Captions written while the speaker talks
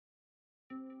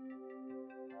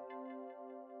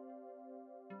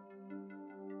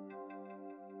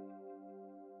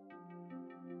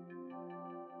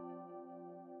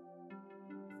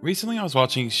Recently I was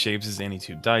watching Shapes'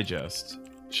 AniTube Digest.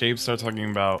 Shapes started talking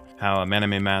about how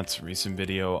Manime Matt's recent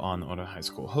video on Ouran High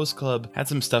School Host Club had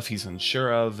some stuff he's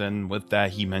unsure of, and with that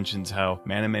he mentions how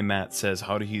Manime Matt says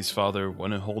Haruhi's father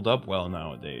wouldn't hold up well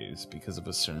nowadays because of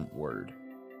a certain word.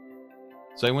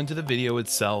 So I went to the video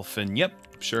itself, and yep,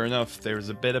 sure enough, there's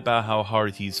a bit about how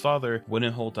Haruhi's father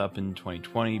wouldn't hold up in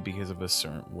 2020 because of a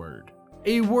certain word.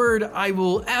 A word I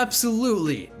will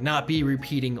absolutely not be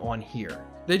repeating on here.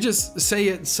 They just say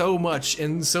it so much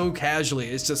and so casually,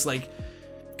 it's just like,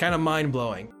 kind of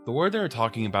mind-blowing. The word they're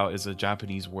talking about is a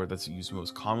Japanese word that's used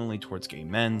most commonly towards gay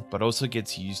men, but also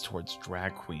gets used towards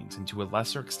drag queens, and to a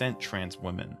lesser extent, trans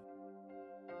women.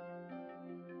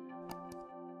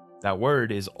 That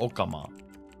word is Okama.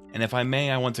 And if I may,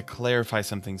 I want to clarify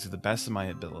some things to the best of my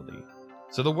ability.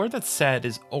 So the word that's said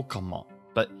is Okama,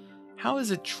 but how is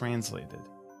it translated?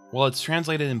 Well, it's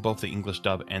translated in both the English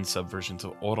dub and sub versions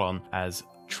of Ouran as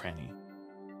tranny.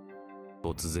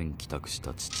 突然帰宅し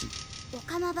た父。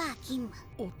Okamaバー勤務。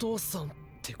お父さんっ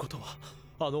てことは、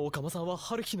Okamaさんは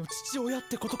春日の父親っ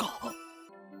てことか。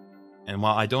And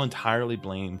while I don't entirely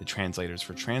blame the translators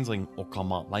for translating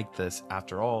Okama like this,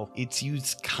 after all, it's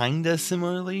used kinda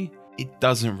similarly, it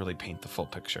doesn't really paint the full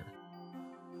picture.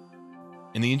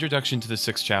 In the introduction to the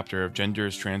 6th chapter of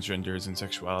Genders, Transgenders, and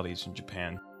Sexualities in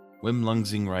Japan, Wim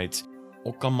Lungzing writes,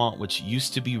 Okama, which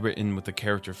used to be written with the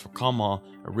character Fukama,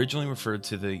 originally referred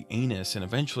to the anus and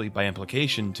eventually, by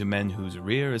implication, to men whose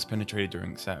rear is penetrated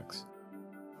during sex.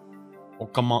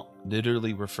 Okama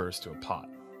literally refers to a pot,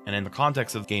 and in the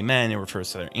context of gay men, it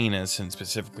refers to their anus, and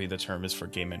specifically the term is for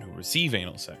gay men who receive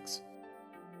anal sex.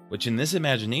 Which in this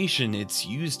imagination, it's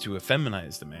used to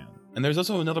effeminize the man. And there's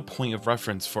also another point of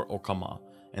reference for Okama,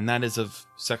 and that is of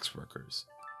sex workers.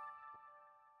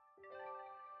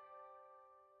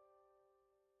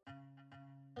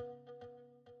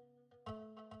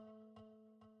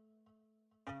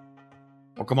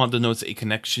 Okama denotes a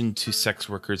connection to sex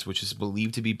workers which is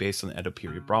believed to be based on Edo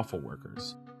period brothel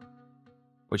workers.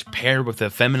 Which paired with the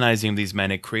feminizing of these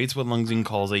men, it creates what Lungzing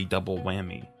calls a double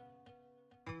whammy.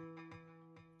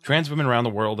 Trans women around the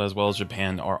world as well as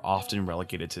Japan are often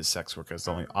relegated to sex work as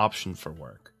the only option for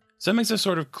work. So it makes a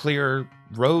sort of clear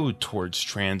road towards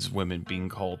trans women being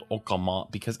called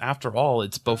Okama because after all,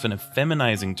 it's both an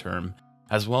effeminizing term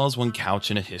as well as one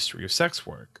couched in a history of sex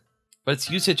work. But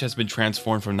its usage has been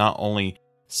transformed from not only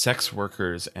sex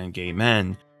workers and gay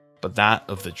men, but that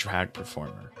of the drag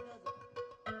performer.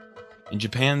 In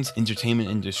Japan's entertainment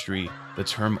industry, the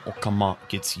term Okama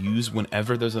gets used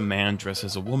whenever there's a man dressed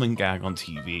as a woman gag on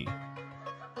TV.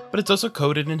 But it's also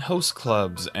coded in host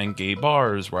clubs and gay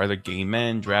bars where either gay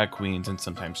men, drag queens, and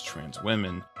sometimes trans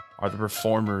women are the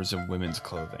performers in women's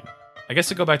clothing. I guess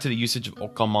to go back to the usage of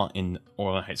Okama in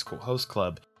Ouran High School Host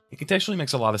Club, it contextually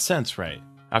makes a lot of sense, right?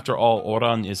 After all,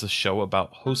 Ouran is a show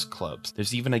about host clubs.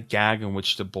 There's even a gag in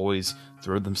which the boys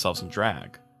throw themselves in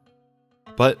drag.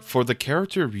 But for the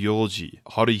character Ryoji,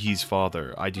 Haruhi's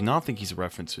father, I do not think he's a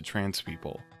reference to trans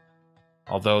people,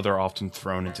 although they're often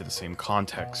thrown into the same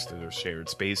context through their shared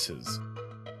spaces.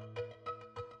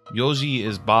 Ryoji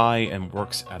is bi and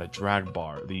works at a drag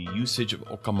bar. The usage of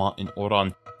Okama in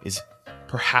Ouran is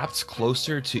perhaps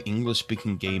closer to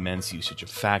English-speaking gay men's usage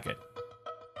of faggot.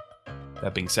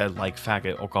 That being said, like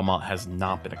faggot, Okama has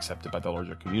not been accepted by the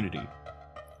larger community.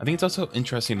 I think it's also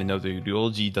interesting to note that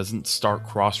Ryoji doesn't start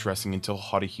cross-dressing until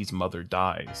Haruhi's mother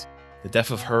dies. The death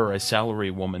of her, a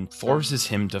salary woman, forces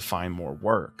him to find more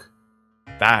work.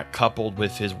 That, coupled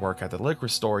with his work at the liquor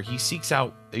store, he seeks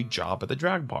out a job at the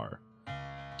drag bar.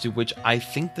 To which I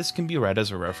think this can be read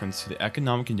as a reference to the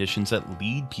economic conditions that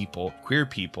lead people, queer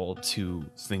people, to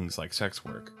things like sex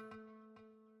work.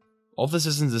 All this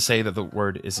isn't to say that the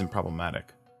word isn't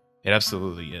problematic. It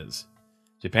absolutely is.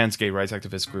 Japan's gay rights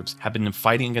activist groups have been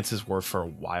fighting against this word for a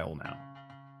while now.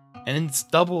 And it's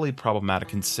doubly problematic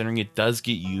considering it does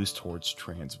get used towards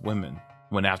trans women,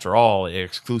 when after all, it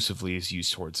exclusively is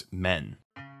used towards men.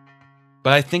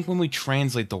 But I think when we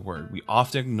translate the word, we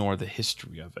often ignore the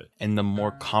history of it, and the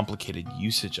more complicated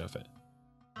usage of it.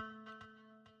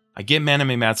 I get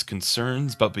Manime Matt's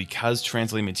concerns, but because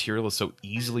translating material is so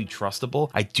easily trustable,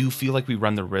 I do feel like we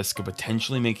run the risk of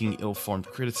potentially making ill-formed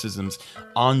criticisms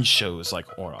on shows like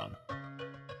Ouran.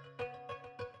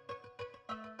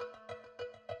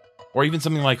 Or even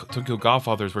something like Tokyo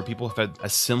Godfathers, where people have had a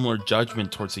similar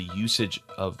judgment towards the usage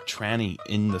of tranny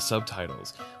in the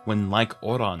subtitles, when like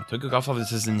Ouran, Tokyo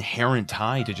Godfathers has an inherent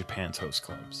tie to Japan's host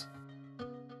clubs.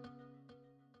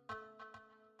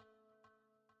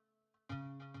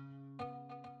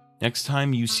 Next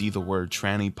time you see the word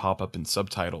tranny pop up in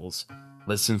subtitles,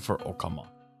 listen for Okama.